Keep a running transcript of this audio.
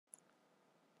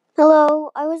Hello,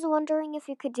 I was wondering if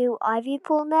you could do Ivy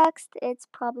Pool next. It's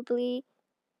probably,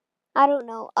 I don't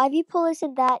know. Ivy Pool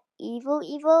isn't that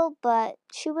evil, but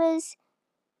she was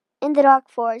in the dark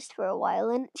forest for a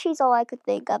while, and she's all I could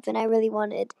think of, and I really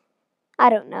wanted, I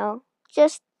don't know.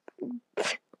 Just,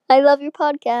 I love your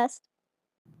podcast.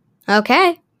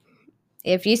 Okay,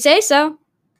 if you say so.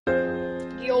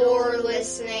 You're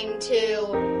listening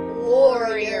to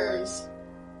Warriors.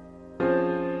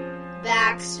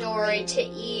 Backstory to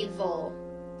Evil.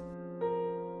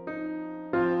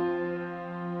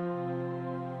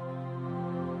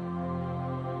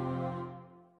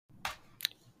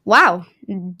 Wow,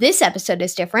 this episode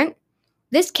is different.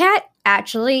 This cat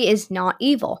actually is not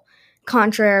evil,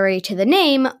 contrary to the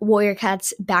name Warrior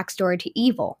Cat's Backstory to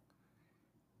Evil.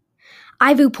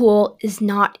 Ivy Pool is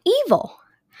not evil.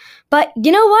 But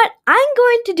you know what? I'm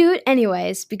going to do it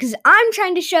anyways because I'm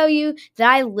trying to show you that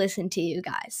I listen to you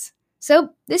guys. So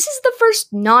this is the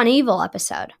first non-evil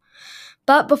episode.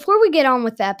 But before we get on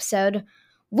with the episode,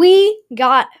 we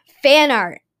got fan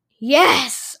art.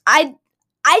 Yes! I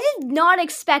did not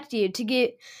expect you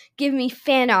to give me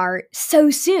fan art so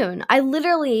soon. I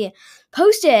literally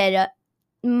posted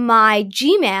my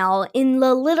Gmail in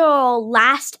the literal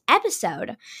last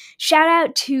episode. Shout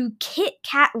out to Kit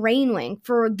Kat Rainwing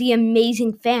for the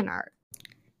amazing fan art.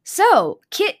 So,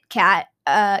 Kit Kat,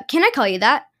 can I call you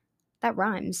that? That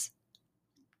rhymes.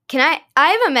 I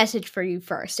have a message for you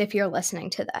first if you're listening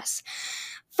to this.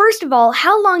 First of all,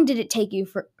 how long did it take you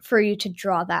for you to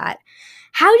draw that?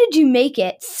 How did you make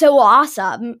it so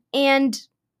awesome? And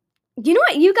you know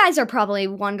what? You guys are probably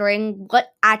wondering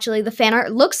what actually the fan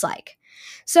art looks like.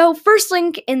 So first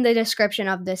link in the description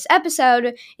of this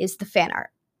episode is the fan art.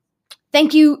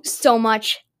 Thank you so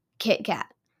much, Kit Kat.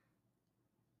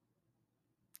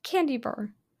 Candy bar.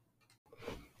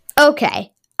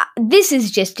 Okay, this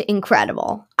is just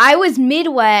incredible. I was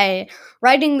midway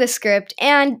writing the script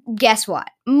and guess what?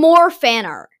 More fan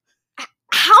art.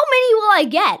 How many will I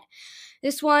get?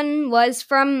 This one was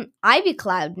from Ivy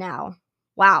Cloud now.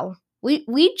 Wow.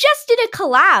 We just did a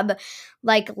collab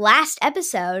like last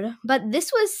episode, but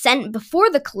this was sent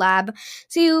before the collab,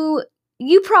 so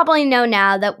you probably know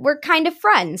now that we're kind of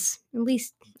friends. At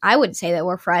least I would say that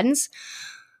we're friends.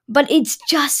 But it's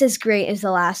just as great as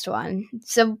the last one.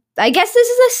 So I guess this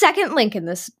is the second link in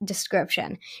this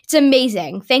description. It's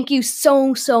amazing. Thank you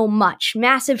so much.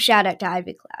 Massive shout out to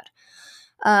Ivy Cloud.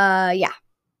 Yeah.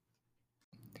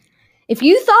 If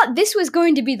you thought this was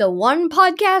going to be the one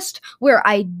podcast where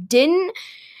I didn't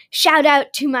shout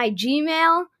out to my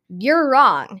Gmail, you're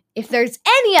wrong. If there's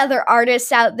any other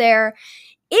artists out there,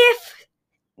 if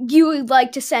you would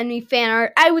like to send me fan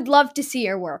art, I would love to see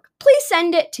your work. Please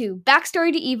send it to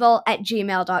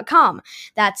backstorytoevil@gmail.com.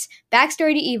 That's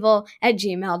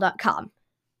backstorytoevil@gmail.com.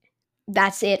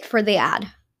 That's it for the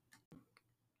ad.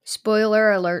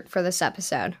 Spoiler alert for this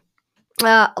episode.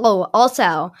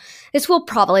 Also, this will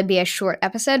probably be a short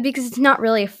episode because it's not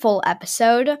really a full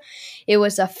episode. It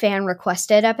was a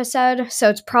fan-requested episode, so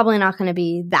it's probably not going to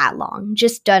be that long.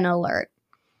 Just an alert.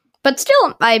 But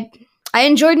still, I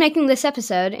enjoyed making this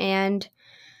episode, and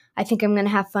I think I'm going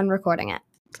to have fun recording it.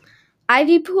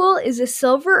 Ivy Pool is a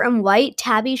silver and white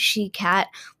tabby she-cat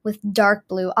with dark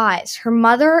blue eyes. Her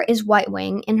mother is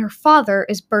Whitewing, and her father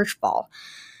is Birchball.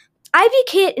 Ivy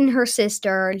Kit and her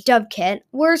sister, Dove Kit,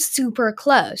 were super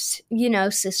close,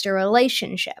 sister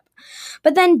relationship.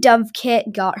 But then Dove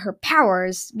Kit got her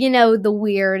powers, the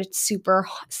weird super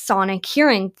sonic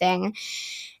hearing thing.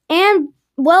 And,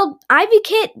 well, Ivy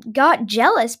Kit got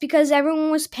jealous because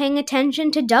everyone was paying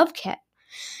attention to Dove Kit.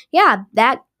 Yeah,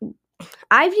 that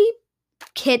Ivy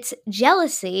Kit's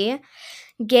jealousy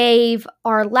gave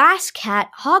our last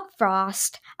cat,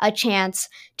 Hawkfrost, a chance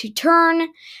to turn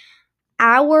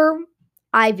our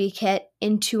Ivy Kit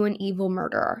into an evil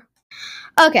murderer.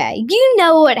 Okay, you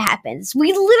know what happens.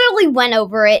 We literally went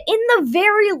over it in the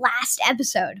very last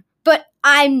episode. But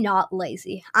I'm not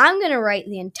lazy. I'm going to write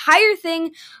the entire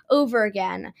thing over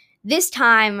again, this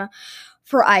time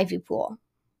for Ivy Pool.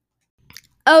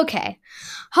 Okay,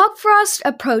 Hawkfrost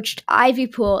approached Ivy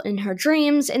Pool in her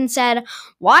dreams and said,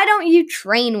 "Why don't you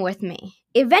train with me?"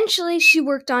 Eventually, she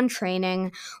worked on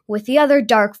training with the other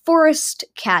Dark Forest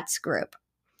Cats group.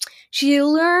 She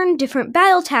learned different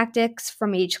battle tactics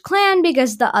from each clan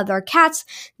because the other cats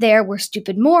there were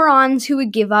stupid morons who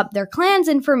would give up their clan's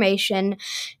information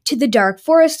to the Dark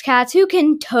Forest Cats who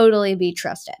can totally be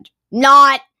trusted.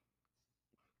 Not!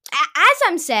 As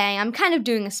I'm saying, I'm kind of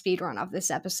doing a speedrun of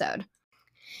this episode.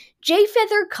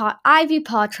 Jayfeather caught Ivy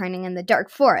Paw training in the Dark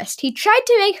Forest. He tried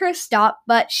to make her stop,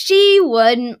 but she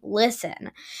wouldn't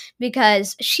listen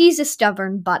because she's a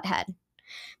stubborn butthead.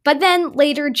 But then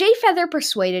later, Jayfeather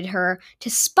persuaded her to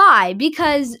spy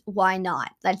because why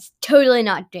not? That's totally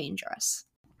not dangerous.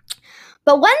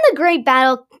 But when the great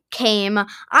battle came,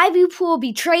 Ivypool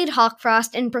betrayed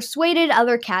Hawkfrost and persuaded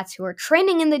other cats who were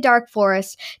training in the Dark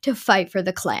Forest to fight for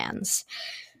the clans.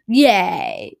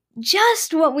 Yay!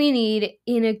 Just what we need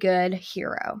in a good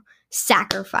hero.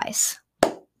 Sacrifice.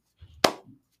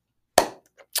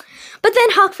 But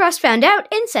then Hawkfrost found out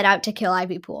and set out to kill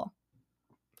Ivypool.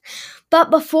 But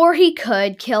before he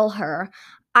could kill her,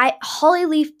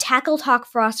 Hollyleaf tackled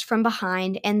Hawkfrost from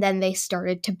behind, and then they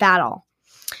started to battle.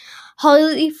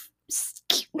 Hollyleaf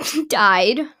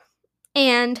died,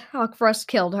 and Hawkfrost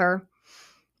killed her.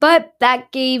 But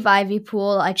that gave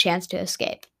Ivypool a chance to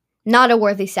escape. Not a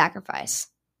worthy sacrifice.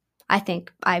 I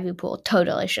think Ivypool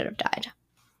totally should have died.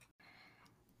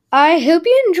 I hope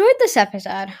you enjoyed this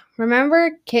episode.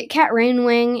 Remember, Kit Kat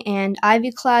Rainwing and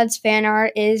Ivyclad's fan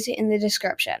art is in the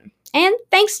description. And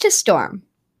thanks to Storm.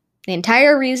 The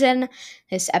entire reason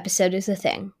this episode is a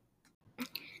thing.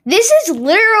 This is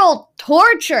literal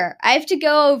torture. I have to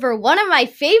go over one of my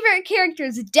favorite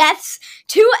characters' deaths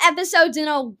 2 episodes in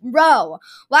a row.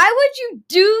 Why would you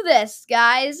do this,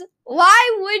 guys?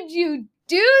 Why would you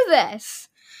do this?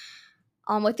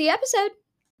 On with the episode.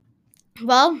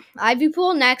 Well,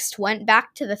 Ivypool next went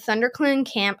back to the ThunderClan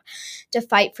camp to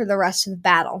fight for the rest of the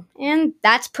battle. And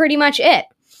that's pretty much it.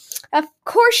 Of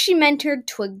course, she mentored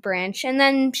Twigbranch, and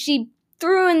then she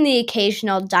threw in the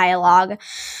occasional dialogue.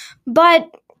 But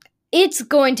it's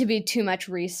going to be too much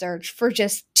research for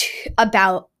just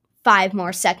about 5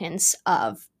 more seconds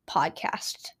of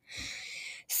podcast.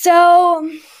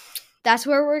 So that's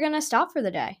where we're going to stop for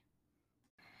the day.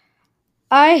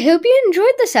 I hope you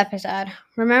enjoyed this episode.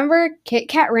 Remember, Kit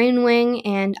Kat Rainwing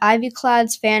and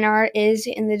Ivyclad's fan art is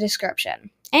in the description.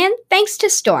 And thanks to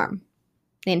Storm.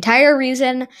 The entire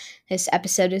reason this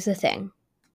episode is a thing.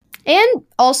 And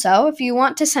also, if you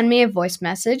want to send me a voice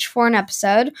message for an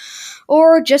episode,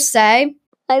 or just say,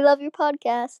 I love your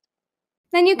podcast,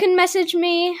 then you can message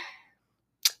me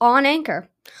on Anchor.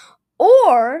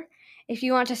 Or if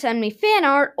you want to send me fan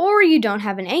art, or you don't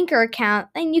have an Anchor account,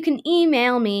 then you can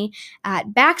email me at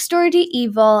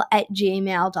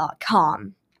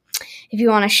backstorytoevil@gmail.com. If you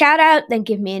want a shout out, then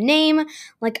give me a name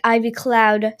like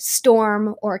Ivycloud,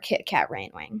 Storm, or Kit Kat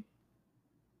Rainwing.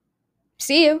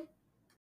 See you!